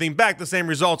the same thing back, the same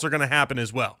results are going to happen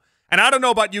as well. And I don't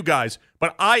know about you guys,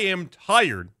 but I am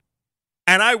tired,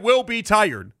 and I will be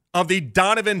tired of the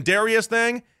Donovan Darius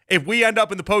thing if we end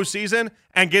up in the postseason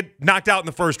and get knocked out in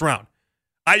the first round.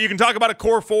 You can talk about a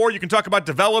core four. You can talk about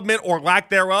development or lack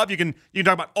thereof. You can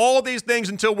talk about all these things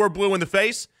until we're blue in the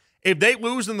face. If they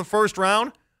lose in the first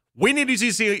round, we need to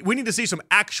see some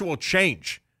actual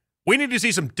change. We need to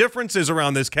see some differences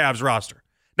around this Cavs roster.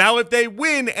 Now, if they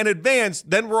win and advance,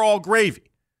 then we're all gravy.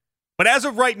 But as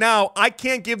of right now, I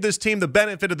can't give this team the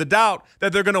benefit of the doubt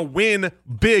that they're going to win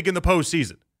big in the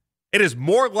postseason. It is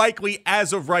more likely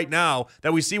as of right now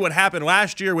that we see what happened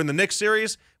last year in the Knicks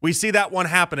series. We see that one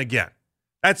happen again.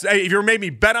 If you made me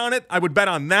bet on it, I would bet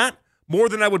on that more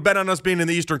than I would bet on us being in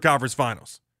the Eastern Conference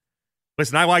Finals.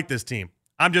 Listen, I like this team.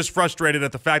 I'm just frustrated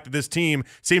at the fact that this team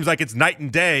seems like it's night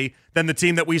and day than the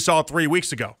team that we saw 3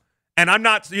 weeks ago. And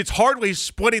it's hardly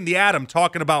splitting the atom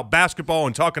talking about basketball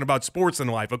and talking about sports in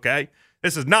life, okay?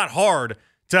 This is not hard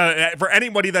for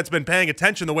anybody that's been paying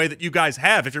attention the way that you guys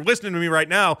have. If you're listening to me right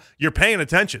now, you're paying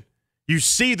attention. You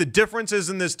see the differences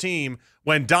in this team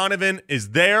when Donovan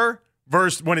is there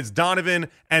versus when it's Donovan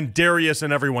and Darius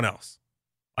and everyone else.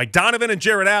 Like Donovan and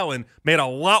Jared Allen made a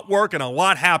lot work and a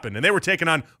lot happen, and they were taking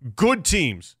on good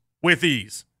teams with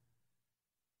ease.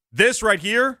 This right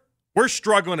here, we're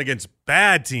struggling against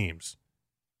bad teams.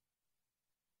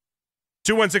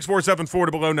 216-474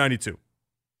 to below 92.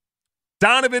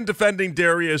 Donovan defending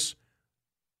Darius.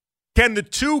 Can the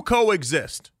two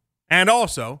coexist? And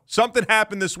also, something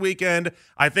happened this weekend.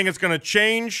 I think it's going to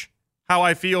change how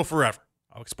I feel forever.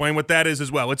 I'll explain what that is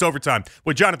as well. It's overtime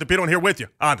with Jonathan Peterlin here with you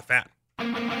on The Fan.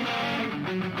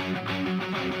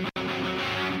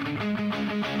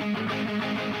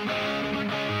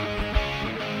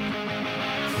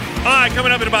 All right,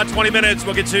 coming up in about 20 minutes,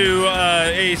 we'll get to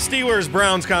a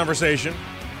Steelers-Browns conversation.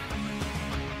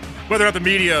 Whether or not the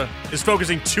media is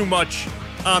focusing too much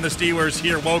on the Steelers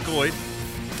here locally.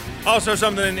 Also,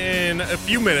 something in a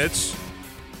few minutes.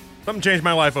 Something changed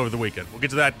my life over the weekend. We'll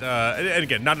get to that, and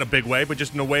again, not in a big way, but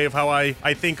just in a way of how I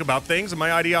think about things and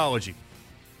my ideology.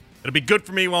 It'll be good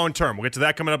for me long term. We'll get to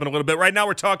that coming up in a little bit. Right now,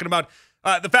 we're talking about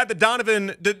the fact that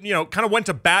Donovan, kind of went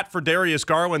to bat for Darius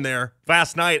Garland there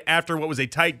last night after what was a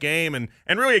tight game and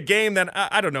really a game that,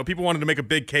 I don't know, people wanted to make a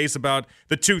big case about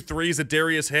the 2 threes that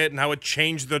Darius hit and how it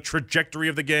changed the trajectory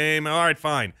of the game. All right,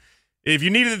 fine. If you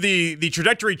needed the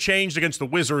trajectory changed against the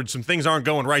Wizards, some things aren't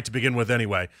going right to begin with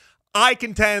anyway. I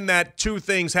contend that 2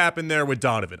 things happened there with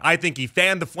Donovan. I think he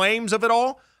fanned the flames of it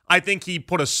all. I think he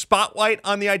put a spotlight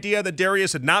on the idea that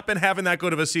Darius had not been having that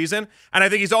good of a season. And I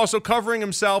think he's also covering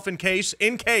himself in case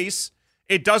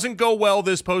it doesn't go well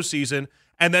this postseason,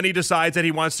 and then he decides that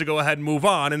he wants to go ahead and move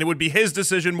on. And it would be his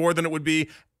decision more than it would be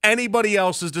anybody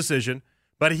else's decision.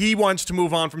 But he wants to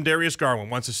move on from Darius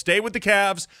Garland, wants to stay with the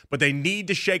Cavs, but they need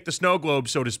to shake the snow globe,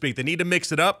 so to speak. They need to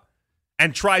mix it up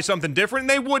and try something different, and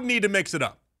they would need to mix it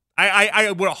up.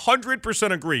 I would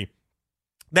 100% agree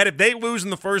that if they lose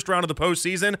in the first round of the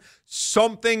postseason,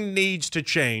 something needs to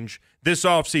change this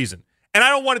offseason. And I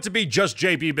don't want it to be just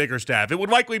J.B. Bickerstaff. It would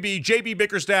likely be J.B.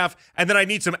 Bickerstaff, and then I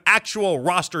need some actual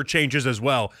roster changes as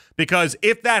well. Because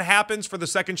if that happens for the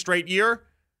second straight year,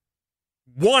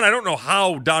 one, I don't know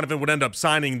how Donovan would end up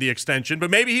signing the extension,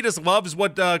 but maybe he just loves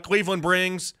what Cleveland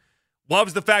brings,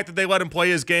 loves the fact that they let him play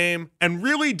his game, and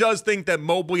really does think that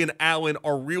Mobley and Allen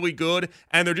are really good,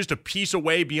 and they're just a piece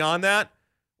away beyond that.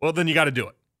 Well, then you got to do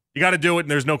it. You got to do it,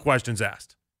 and there's no questions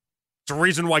asked. It's a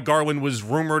reason why Garland was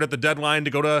rumored at the deadline to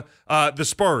go to the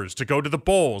Spurs, to go to the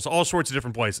Bulls, all sorts of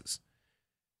different places.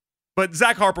 But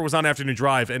Zach Harper was on Afternoon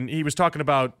Drive, and he was talking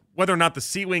about whether or not the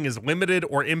ceiling is limited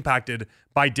or impacted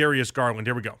by Darius Garland.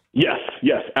 Here we go.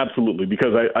 Yes, absolutely.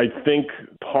 Because I think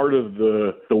part of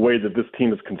the way that this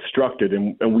team is constructed,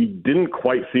 and we didn't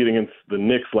quite see it against the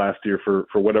Knicks last year for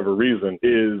whatever reason,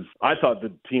 is I thought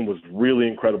the team was really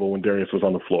incredible when Darius was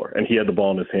on the floor and he had the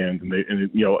ball in his hand. And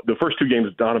the first 2 games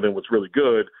Donovan was really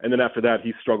good, and then after that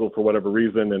he struggled for whatever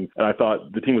reason. And I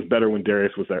thought the team was better when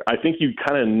Darius was there. I think you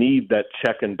kind of need that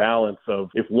check and balance of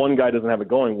if one guy doesn't have it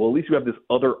going, well, at least you have this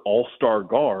other all-star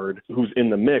guard who's in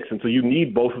the mix, and so you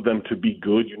need both of them to be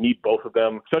good. You need both of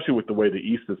them, especially with the way the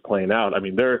East is playing out. I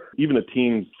mean, they're even the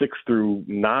teams 6 through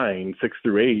 9, 6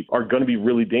 through 8 are going to be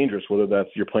really dangerous, whether that's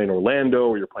you're playing Orlando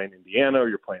or you're playing Indiana or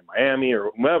you're playing Miami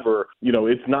or whomever.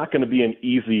 It's not going to be an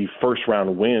easy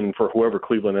first-round win for whoever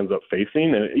Cleveland ends up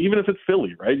facing, and even if it's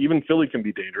Philly, right? Even Philly can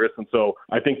be dangerous, and so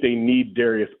I think they need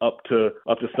Darius up to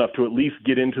snuff to at least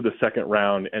get into the second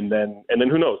round, and then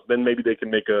who knows? Then maybe they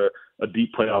can make a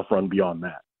deep playoff run beyond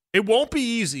that. It won't be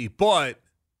easy, but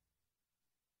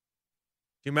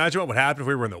can you imagine what would happen if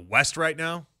we were in the West right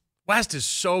now? West is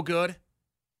so good.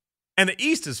 And the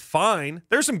East is fine.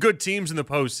 There's some good teams in the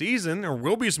postseason. There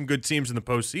will be some good teams in the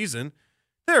postseason.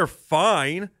 They're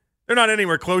fine. They're not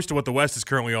anywhere close to what the West is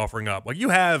currently offering up. Like, you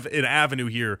have an avenue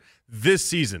here this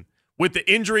season with the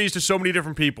injuries to so many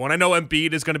different people. And I know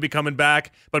Embiid is going to be coming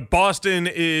back, but Boston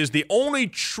is the only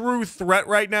true threat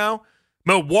right now.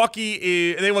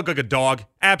 Milwaukee, they look like a dog,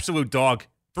 absolute dog.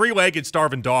 Three-legged,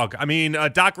 starving dog. I mean,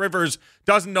 Doc Rivers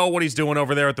doesn't know what he's doing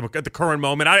over there at the current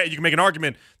moment. You can make an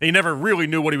argument that he never really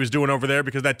knew what he was doing over there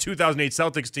because that 2008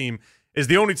 Celtics team is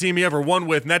the only team he ever won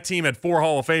with, and that team had 4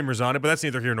 Hall of Famers on it, but that's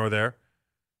neither here nor there.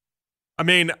 I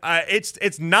mean,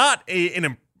 it's not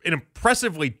an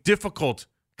impressively difficult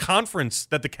conference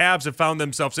that the Cavs have found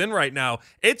themselves in right now.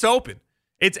 It's open.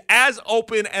 It's as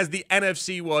open as the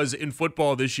NFC was in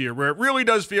football this year, where it really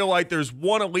does feel like there's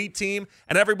one elite team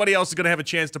and everybody else is going to have a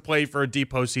chance to play for a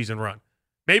deep postseason run.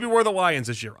 Maybe we're the Lions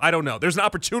this year. I don't know. There's an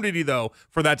opportunity, though,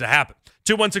 for that to happen.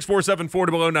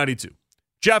 216-474-0092.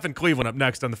 Jeff in Cleveland up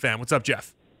next on The Fan. What's up,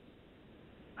 Jeff?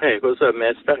 Hey, what's up,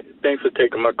 man? Thanks for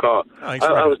taking my call. Oh,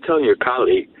 I was telling your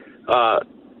colleague,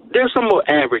 there's some more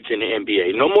average in the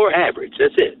NBA. No more average.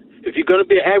 That's it. If you're going to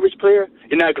be an average player,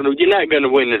 you're not going to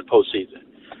win in the postseason.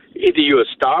 Either you're a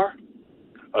star,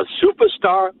 a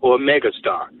superstar, or a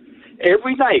megastar.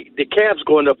 Every night, the Cavs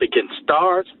going up against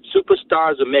stars,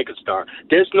 superstars, or megastar.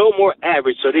 There's no more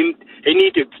average, so they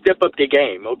need to step up their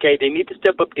game, okay? They need to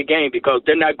step up the game because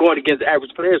they're not going against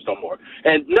average players no more.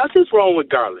 And nothing's wrong with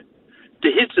Garland.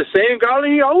 He's the same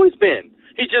Garland he always been.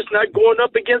 He's just not going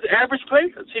up against average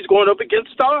players. He's going up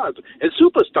against stars and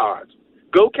superstars.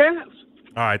 Go Cavs.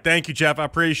 All right, thank you, Jeff. I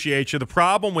appreciate you. The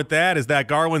problem with that is that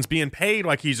Garland's being paid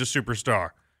like he's a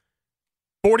superstar.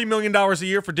 $40 million a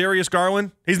year for Darius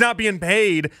Garland. He's not being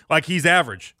paid like he's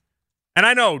average. And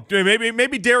I know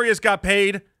maybe Darius got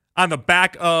paid on the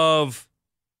back of,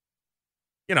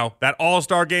 that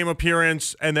All-Star game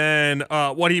appearance and then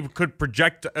what he could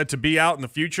project to be out in the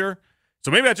future.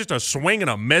 So maybe that's just a swing and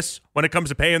a miss when it comes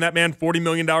to paying that man $40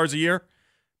 million a year.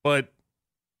 But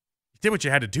you did what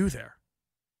you had to do there.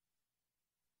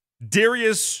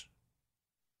 Darius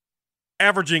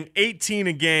averaging 18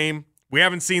 a game. We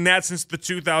haven't seen that since the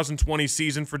 2020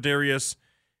 season for Darius.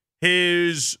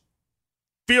 His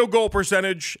field goal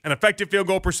percentage and effective field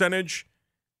goal percentage,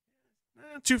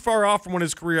 too far off from what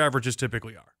his career averages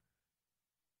typically are.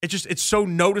 It's so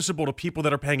noticeable to people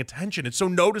that are paying attention. It's so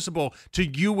noticeable to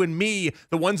you and me,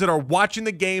 the ones that are watching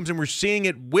the games, and we're seeing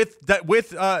it with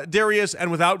Darius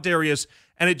and without Darius,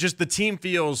 and the team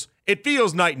feels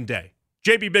night and day.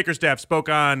 JB Bickerstaff spoke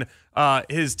on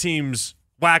his team's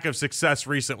lack of success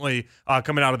recently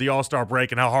coming out of the All-Star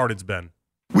break and how hard it's been.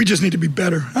 We just need to be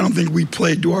better. I don't think we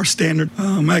played to our standard.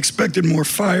 I expected more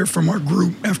fire from our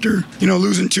group after,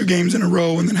 losing 2 games in a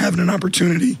row and then having an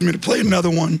opportunity to play another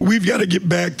one. We've got to get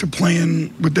back to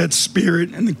playing with that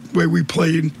spirit and the way we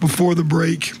played before the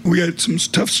break. We got some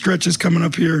tough stretches coming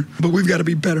up here, but we've got to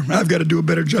be better. I've got to do a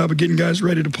better job of getting guys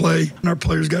ready to play, and our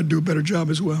players got to do a better job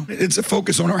as well. It's a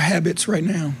focus on our habits right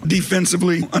now.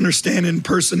 Defensively, understanding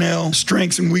personnel,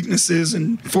 strengths and weaknesses,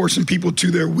 and forcing people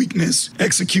to their weakness,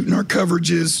 executing our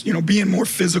coverages, being more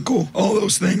physical, all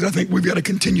those things. I think we've got to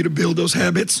continue to build those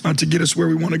habits to get us where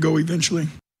we want to go eventually.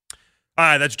 All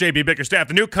right, that's JB Bickerstaff.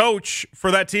 The new coach for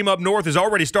that team up north has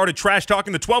already started trash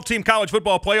talking. The 12-team college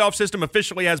football playoff system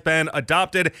officially has been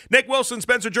adopted. Nick Wilson,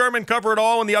 Spencer German cover it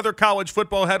all in the other college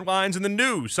football headlines in the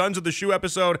new Sons of the Shoe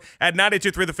episode at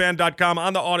 923thefan.com,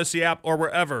 on the Odyssey app, or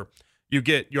wherever you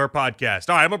get your podcast.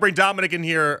 All right, I'm going to bring Dominic in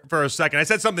here for a second. I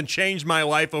said something changed my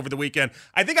life over the weekend.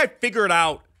 I think I figured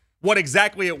out what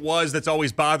exactly it was that's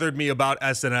always bothered me about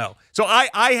SNL. So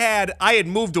I had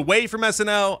moved away from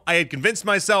SNL. I had convinced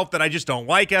myself that I just don't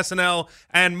like SNL,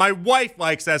 and my wife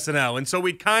likes SNL. And so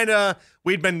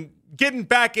we'd been getting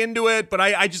back into it, but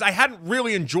I hadn't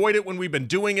really enjoyed it when we've been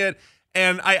doing it.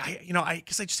 And I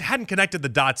guess I just hadn't connected the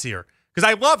dots here. Because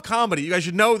I love comedy. You guys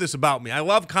should know this about me. I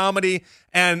love comedy.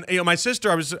 And my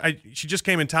sister, she just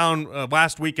came in town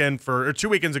last weekend 2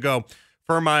 weekends ago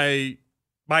for my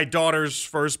daughter's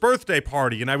first birthday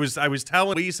party, and I was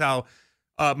telling Elise how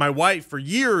my wife, for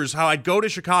years, how I'd go to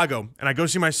Chicago and I'd go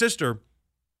see my sister,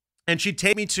 and she'd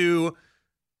take me to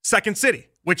Second City,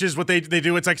 which is what they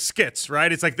do. It's like skits,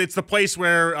 right? It's the place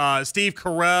where Steve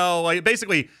Carell,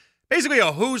 basically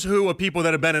a who's who of people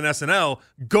that have been in SNL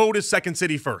go to Second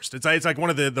City first. It's like one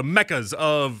of the meccas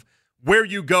of where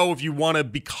you go if you want to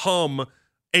become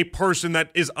a person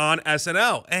that is on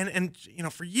SNL. And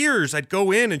for years I'd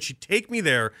go in and she'd take me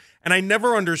there, and I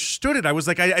never understood it. I was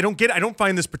like, I don't get it. I don't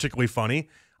find this particularly funny.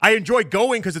 I enjoy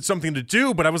going because it's something to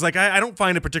do, but I was like, I don't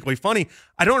find it particularly funny.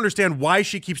 I don't understand why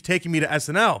she keeps taking me to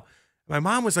SNL. My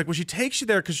mom was like, well, she takes you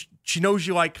there because she knows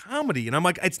you like comedy. And I'm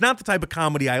like, it's not the type of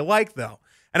comedy I like, though.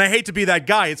 And I hate to be that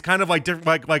guy. It's kind of like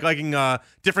liking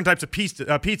different types of pizza.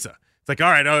 It's like,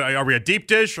 all right, are we a deep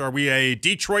dish? Are we a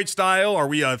Detroit style? Are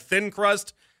we a thin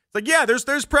crust? It's like, yeah,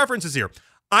 there's preferences here.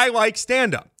 I like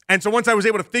stand-up. And so once I was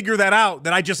able to figure that out,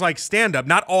 that I just like stand-up,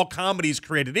 not all comedy is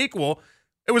created equal,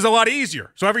 it was a lot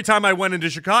easier. So every time I went into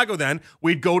Chicago then,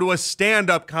 we'd go to a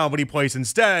stand-up comedy place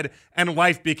instead, and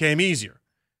life became easier.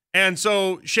 And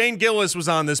so Shane Gillis was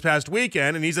on this past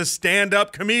weekend, and he's a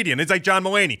stand-up comedian. It's like John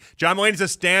Mulaney. John Mulaney's a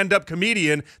stand-up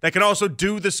comedian that can also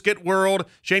do the skit world.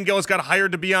 Shane Gillis got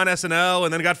hired to be on SNL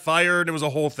and then got fired. It was a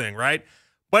whole thing, right?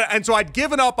 And so I'd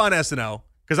given up on SNL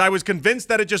because I was convinced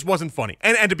that it just wasn't funny.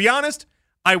 And to be honest,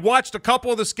 I watched a couple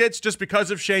of the skits just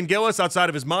because of Shane Gillis outside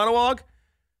of his monologue.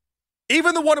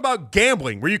 Even the one about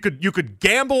gambling, where you could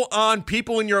gamble on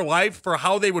people in your life for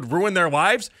how they would ruin their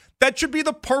lives. That should be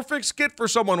the perfect skit for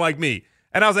someone like me.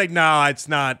 And I was like, no, it's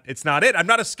not it. I'm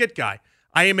not a skit guy.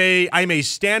 I'm a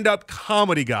stand-up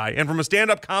comedy guy. And from a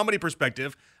stand-up comedy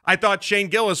perspective, I thought Shane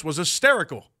Gillis was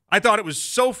hysterical. I thought it was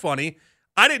so funny.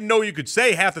 I didn't know you could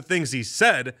say half the things he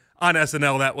said on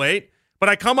SNL that late. But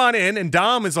I come on in, and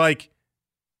Dom is like,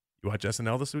 you watch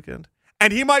SNL this weekend?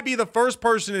 And he might be the first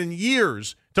person in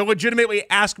years to legitimately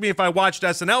ask me if I watched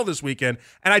SNL this weekend.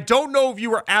 And I don't know if you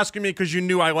were asking me because you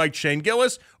knew I liked Shane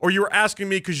Gillis, or you were asking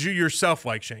me because you yourself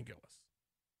like Shane Gillis.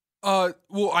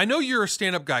 Well, I know you're a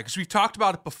stand-up guy because we've talked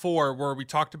about it before, where we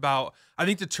talked about, I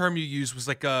think the term you used was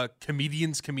like a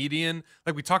comedian's comedian.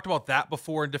 Like we talked about that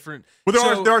before in different.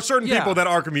 Well, there are certain people that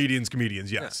are comedians.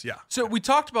 Yes, yeah. So we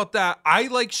talked about that. I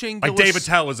like Shane Gillis. Like David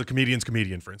Tell is a comedian's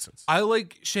comedian, for instance. I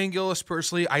like Shane Gillis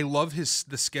personally. I love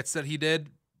the skits that he did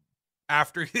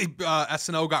after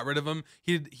SNL got rid of him.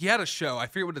 He had a show. I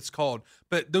forget what it's called,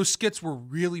 but those skits were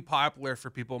really popular for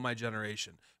people in my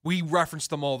generation. We referenced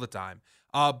them all the time.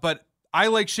 But I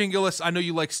like Shane Gillis. I know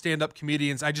you like stand-up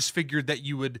comedians. I just figured that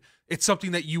it's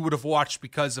something that you would have watched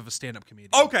because of a stand-up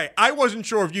comedian. Okay, I wasn't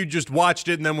sure if you just watched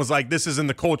it and then was like, this is in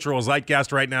the cultural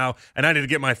zeitgeist right now, and I need to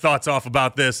get my thoughts off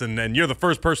about this, and you're the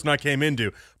first person I came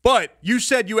into. But you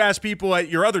said you asked people at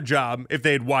your other job if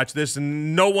they had watched this,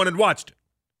 and no one had watched it.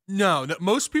 No,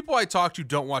 most people I talk to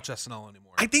don't watch SNL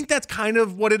anymore. I think that's kind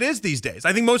of what it is these days.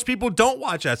 I think most people don't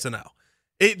watch SNL.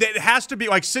 It has to be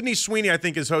like Sydney Sweeney, I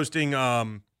think, is hosting.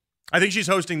 I think she's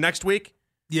hosting next week.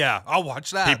 Yeah, I'll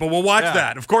watch that. People will watch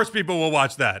that. Of course, people will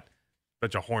watch that.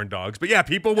 Bunch of horn dogs, but yeah,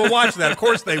 people will watch that. Of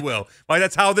course, they will. Like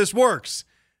that's how this works.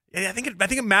 Yeah, I think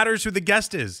it matters who the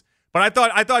guest is. But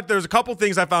I thought there's a couple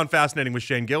things I found fascinating with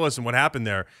Shane Gillis and what happened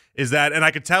there is that, and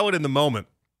I could tell it in the moment.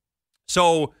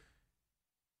 So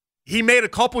he made a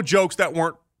couple jokes that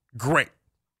weren't great.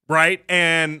 Right?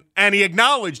 And he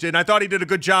acknowledged it, and I thought he did a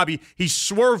good job. He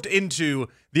swerved into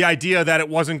the idea that it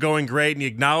wasn't going great, and he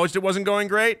acknowledged it wasn't going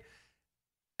great.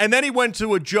 And then he went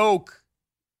to a joke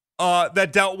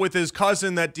that dealt with his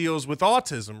cousin that deals with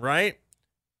autism, right?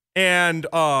 And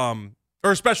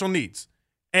or special needs.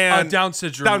 And Down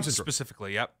syndrome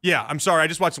specifically, yep. Yeah, I'm sorry. I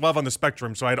just watched Love on the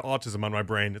Spectrum, so I had autism on my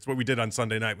brain. It's what we did on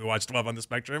Sunday night. We watched Love on the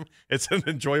Spectrum. It's an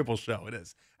enjoyable show. It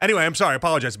is. Anyway, I'm sorry. I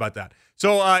apologize about that.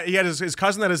 So he had his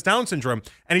cousin that has Down syndrome,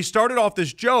 and he started off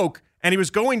this joke, and he was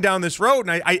going down this road,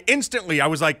 and I instantly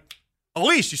was like,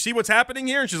 Elise, you see what's happening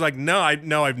here? And she's like, no, I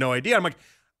have no idea. I'm like,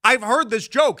 I've heard this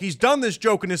joke. He's done this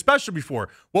joke in his special before.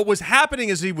 What was happening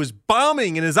is he was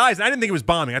bombing in his eyes. And I didn't think he was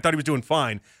bombing. I thought he was doing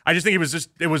fine. I just think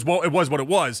it was what it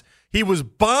was. He was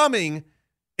bombing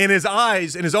in his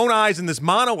eyes, in his own eyes in this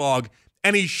monologue,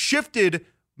 and he shifted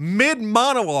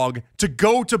mid-monologue to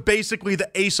go to basically the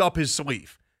ace up his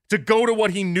sleeve, to go to what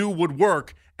he knew would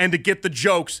work and to get the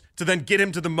jokes to then get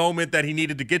him to the moment that he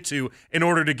needed to get to in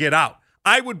order to get out.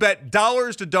 I would bet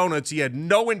dollars to donuts he had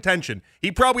no intention.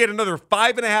 He probably had another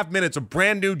 5.5 minutes of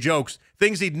brand new jokes,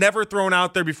 things he'd never thrown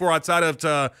out there before outside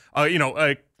of,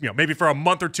 maybe for a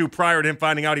month or two prior to him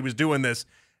finding out he was doing this.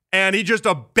 And he just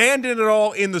abandoned it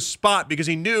all in the spot because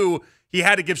he knew he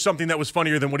had to give something that was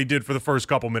funnier than what he did for the first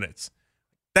couple minutes.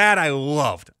 That I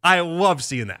loved. I love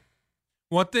seeing that.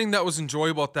 One thing that was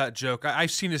enjoyable about that joke, I've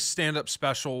seen his stand-up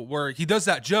special where he does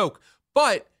that joke,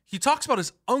 but he talks about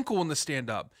his uncle in the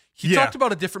stand-up. He talked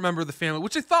about a different member of the family,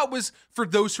 which I thought was, for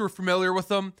those who are familiar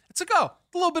with him, it's like, a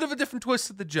little bit of a different twist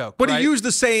to the joke. But right? he used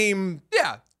the same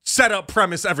setup,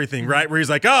 premise, everything, right? Where he's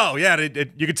like, oh, yeah,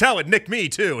 you could tell it nicked me,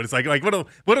 too. And it's like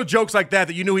little jokes like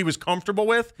that you knew he was comfortable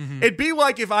with. Mm-hmm. It'd be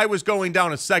like if I was going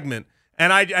down a segment,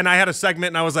 and I had a segment,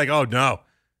 and I was like, oh, no.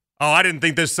 Oh, I didn't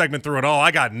think this segment through at all.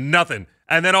 I got nothing.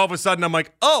 And then all of a sudden, I'm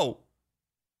like, oh,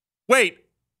 wait,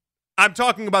 I'm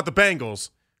talking about the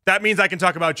Bengals. That means I can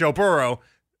talk about Joe Burrow.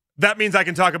 That means I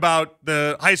can talk about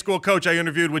the high school coach I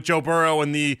interviewed with Joe Burrow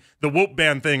and the Whoop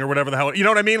Band thing or whatever the hell. You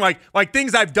know what I mean? Like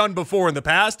things I've done before in the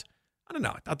past. I don't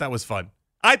know. I thought that was fun.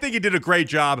 I think he did a great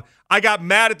job. I got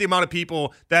mad at the amount of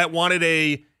people that wanted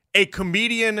a a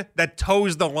comedian that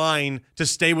toes the line to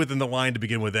stay within the line to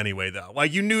begin with anyway, though.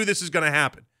 Like, you knew this was going to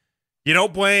happen. You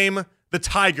don't blame the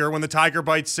tiger when the tiger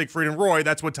bites Siegfried and Roy.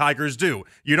 That's what tigers do.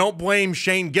 You don't blame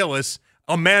Shane Gillis,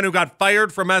 a man who got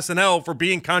fired from SNL for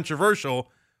being controversial,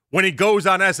 when he goes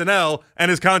on SNL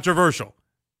and is controversial.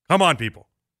 Come on, people.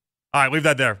 All right, leave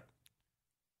that there.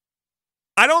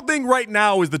 I don't think right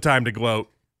now is the time to gloat.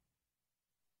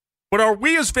 But are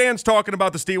we as fans talking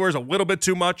about the Steelers a little bit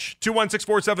too much?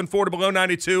 216-474 to below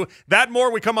 92. That more,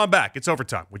 we come on back. It's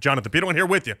overtime with Jonathan Peterlin here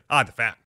with you on The Fan.